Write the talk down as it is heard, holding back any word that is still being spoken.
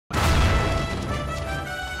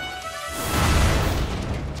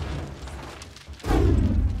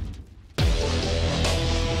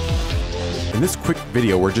In this quick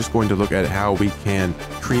video, we're just going to look at how we can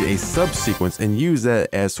create a subsequence and use that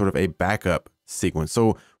as sort of a backup sequence.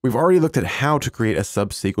 So we've already looked at how to create a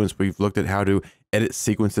subsequence. We've looked at how to edit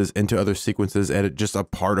sequences into other sequences, edit just a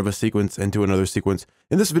part of a sequence into another sequence.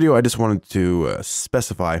 In this video, I just wanted to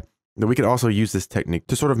specify that we could also use this technique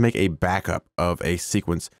to sort of make a backup of a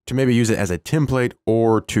sequence, to maybe use it as a template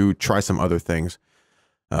or to try some other things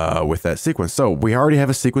with that sequence. So we already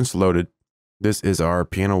have a sequence loaded. This is our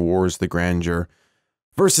Piano Wars The Grandeur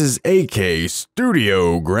versus AK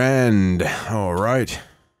Studio Grand. All right.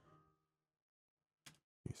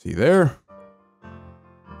 You see there?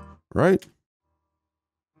 Right?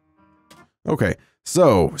 Okay.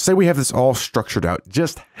 So say we have this all structured out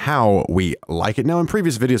just how we like it. Now in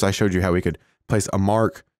previous videos, I showed you how we could place a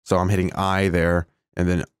mark. So I'm hitting I there and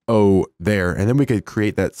then O there. And then we could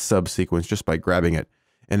create that subsequence just by grabbing it.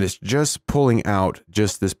 And it's just pulling out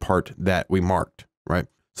just this part that we marked, right?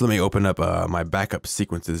 So let me open up my backup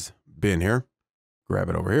sequences bin here. Grab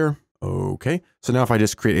it over here. Okay. So now if I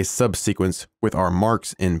just create a subsequence with our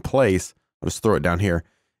marks in place, I'll just throw it down here.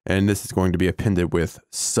 And this is going to be appended with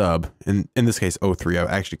sub. In this case, 03. I've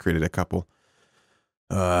actually created a couple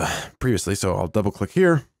previously. So I'll double click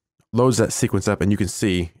here, loads that sequence up, and you can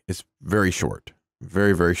see it's very short.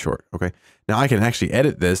 Very, very short. Okay. Now I can actually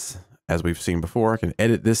edit this. As we've seen before, I can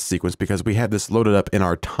edit this sequence because we have this loaded up in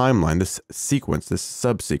our timeline, this sequence, this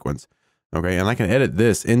subsequence. Okay, and I can edit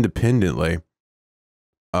this independently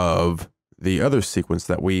of the other sequence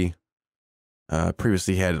that we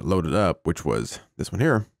previously had loaded up, which was this one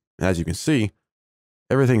here. And as you can see,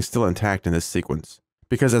 everything's still intact in this sequence.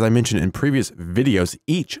 Because as I mentioned in previous videos,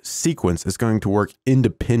 each sequence is going to work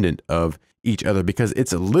independent of each other because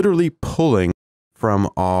it's literally pulling from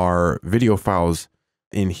our video files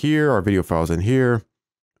in here, our video files in here,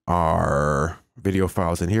 our video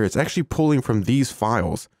files in here. It's actually pulling from these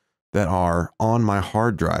files that are on my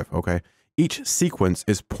hard drive, okay? Each sequence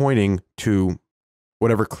is pointing to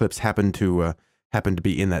whatever clips happen to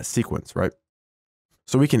be in that sequence, right?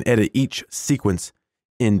 So we can edit each sequence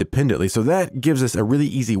independently. So that gives us a really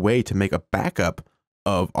easy way to make a backup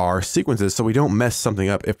of our sequences so we don't mess something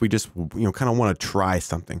up if we just, kind of want to try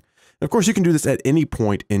something. And of course, you can do this at any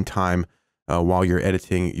point in time while you're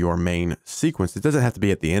editing your main sequence. It doesn't have to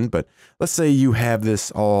be at the end, but let's say you have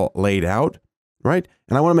this all laid out, right?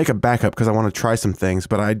 And I want to make a backup because I want to try some things,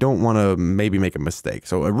 but I don't want to maybe make a mistake.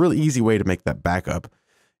 So a really easy way to make that backup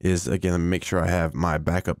is, again, let me make sure I have my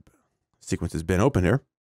backup sequences bin open here,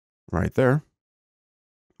 right there.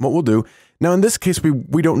 What we'll do, now in this case,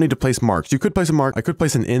 we don't need to place marks. You could place a mark. I could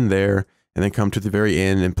place an in there and then come to the very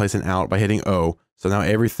end and place an out by hitting O. So now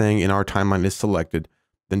everything in our timeline is selected.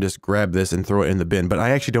 Then just grab this and throw it in the bin. But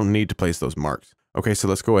I actually don't need to place those marks. Okay, so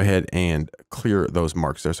let's go ahead and clear those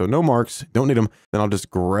marks there. So no marks, don't need them. Then I'll just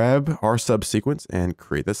grab our subsequence and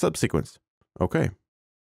create the subsequence. Okay,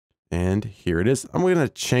 and here it is. I'm going to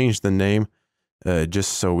change the name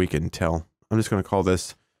just so we can tell. I'm just going to call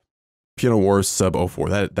this Piano Wars Sub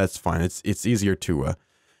 04. That's fine. It's easier to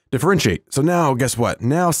differentiate. So now, guess what?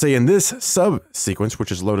 Now, say in this subsequence, which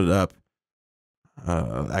is loaded up.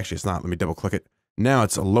 Actually, it's not. Let me double click it. Now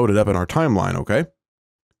it's loaded up in our timeline, okay?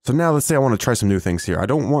 So now let's say I want to try some new things here. I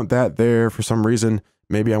don't want that there for some reason.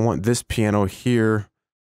 Maybe I want this piano here.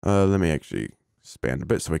 Let me actually expand a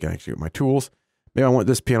bit so we can actually get my tools. Maybe I want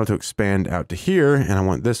this piano to expand out to here, and I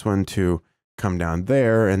want this one to come down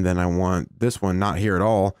there, and then I want this one not here at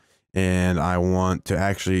all, and I want to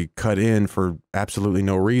actually cut in for absolutely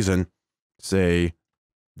no reason, say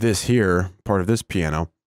this here, part of this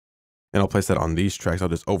piano, and I'll place that on these tracks. I'll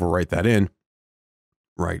just overwrite that in.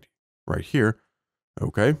 Right here.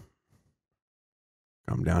 Okay.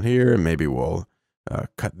 Come down here and maybe we'll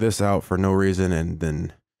cut this out for no reason and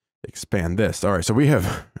then expand this. All right. So we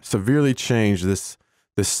have severely changed this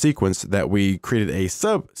sequence that we created a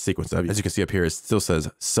subsequence of. As you can see up here, it still says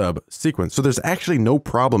subsequence. So there's actually no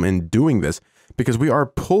problem in doing this because we are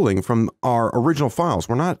pulling from our original files.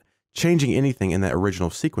 We're not changing anything in that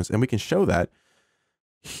original sequence, and we can show that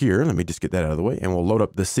here. Let me just get that out of the way, and we'll load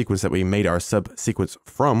up the sequence that we made our subsequence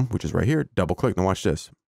from, which is right here. Double click. Now watch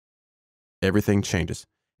this. Everything changes.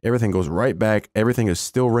 Everything goes right back. Everything is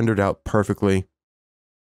still rendered out perfectly.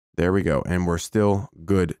 There we go. And we're still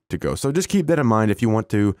good to go. So just keep that in mind if you want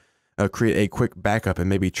to create a quick backup and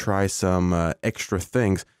maybe try some extra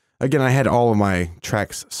things. Again, I had all of my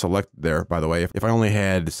tracks selected there, by the way. If I only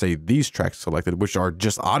had, say, these tracks selected, which are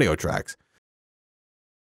just audio tracks,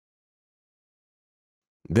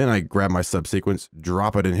 then I grab my subsequence,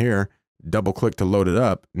 drop it in here, double click to load it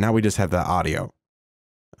up. Now we just have that audio.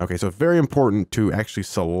 Okay, so it's very important to actually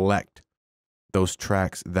select those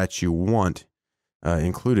tracks that you want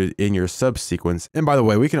included in your subsequence. And by the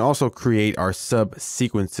way, we can also create our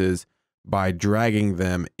subsequences by dragging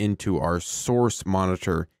them into our source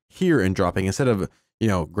monitor here and dropping, instead of,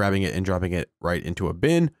 grabbing it and dropping it right into a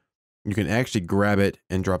bin, you can actually grab it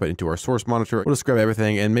and drop it into our source monitor. We'll just grab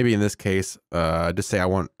everything. And maybe in this case, just say I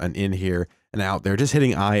want an in here and out there, just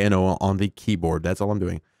hitting I and O on the keyboard. That's all I'm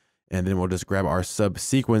doing. And then we'll just grab our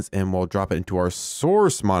subsequence and we'll drop it into our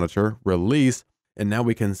source monitor, release. And now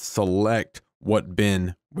we can select what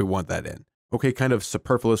bin we want that in. Okay, kind of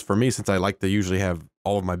superfluous for me since I like to usually have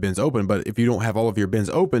all of my bins open, but if you don't have all of your bins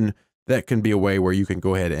open, that can be a way where you can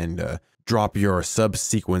go ahead and drop your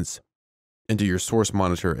subsequence into your source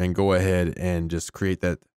monitor and go ahead and just create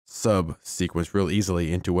that subsequence real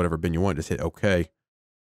easily into whatever bin you want. Just hit OK,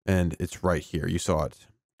 and it's right here. You saw it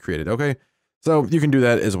created. Okay, so you can do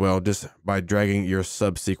that as well just by dragging your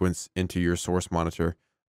subsequence into your source monitor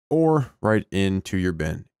or right into your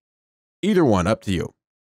bin. Either one, up to you.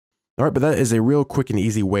 All right, but that is a real quick and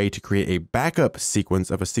easy way to create a backup sequence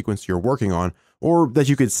of a sequence you're working on, or that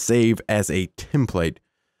you could save as a template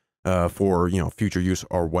for, future use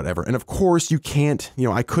or whatever. And of course you can't,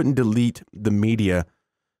 I couldn't delete the media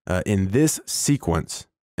in this sequence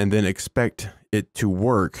and then expect it to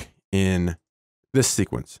work in this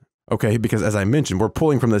sequence. Okay, because as I mentioned, we're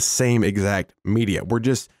pulling from the same exact media. We're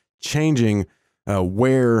just changing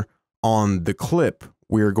where on the clip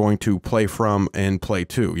we're going to play from and play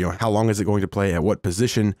to. How long is it going to play? At what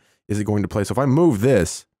position is it going to play? So if I move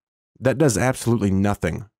this, that does absolutely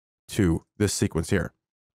nothing to this sequence here.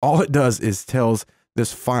 All it does is tells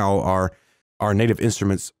this file, our Native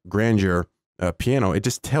Instruments Grandeur piano, it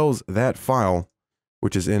just tells that file,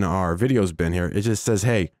 which is in our videos bin here, it just says,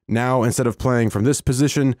 hey, now instead of playing from this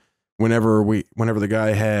position, whenever the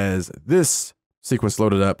guy has this sequence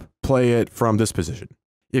loaded up, play it from this position.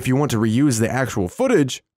 If you want to reuse the actual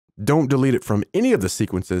footage, don't delete it from any of the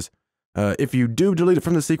sequences. If you do delete it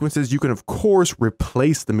from the sequences, you can of course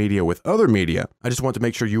replace the media with other media. I just want to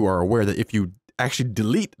make sure you are aware that if you actually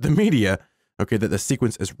delete the media, okay, that the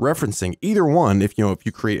sequence is referencing, either one, if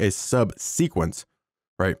you create a subsequence,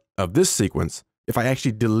 right, of this sequence, if I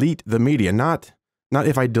actually delete the media, not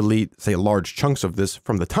if I delete, say, large chunks of this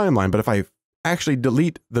from the timeline, but if I actually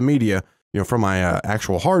delete the media, from my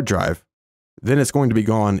actual hard drive, then it's going to be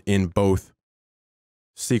gone in both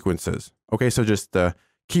sequences. Okay, so just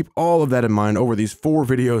keep all of that in mind. Over these 4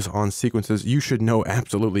 videos on sequences, you should know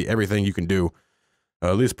absolutely everything you can do,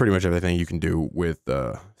 at least pretty much everything you can do with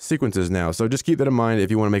sequences now. So just keep that in mind if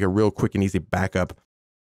you want to make a real quick and easy backup.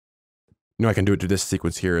 I can do it to this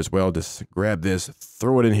sequence here as well. Just grab this,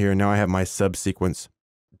 throw it in here. Now I have my subsequence.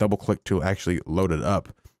 Double click to actually load it up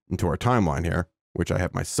into our timeline here, which I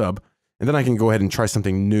have my sub. And then I can go ahead and try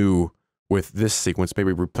something new with this sequence,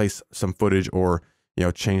 maybe replace some footage or,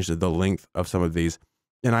 change the length of some of these.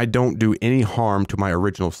 And I don't do any harm to my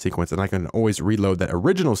original sequence. And I can always reload that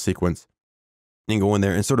original sequence and go in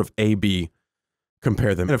there and sort of A/B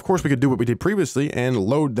compare them. And of course we could do what we did previously and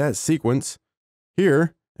load that sequence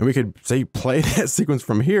here. And we could say play that sequence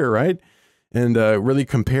from here, right? And really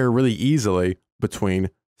compare really easily between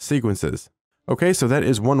sequences. Okay, so that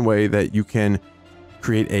is one way that you can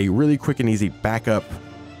create a really quick and easy backup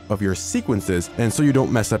of your sequences, and so you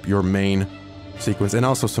don't mess up your main sequence, and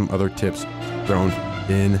also some other tips thrown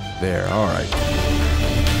in there. All right.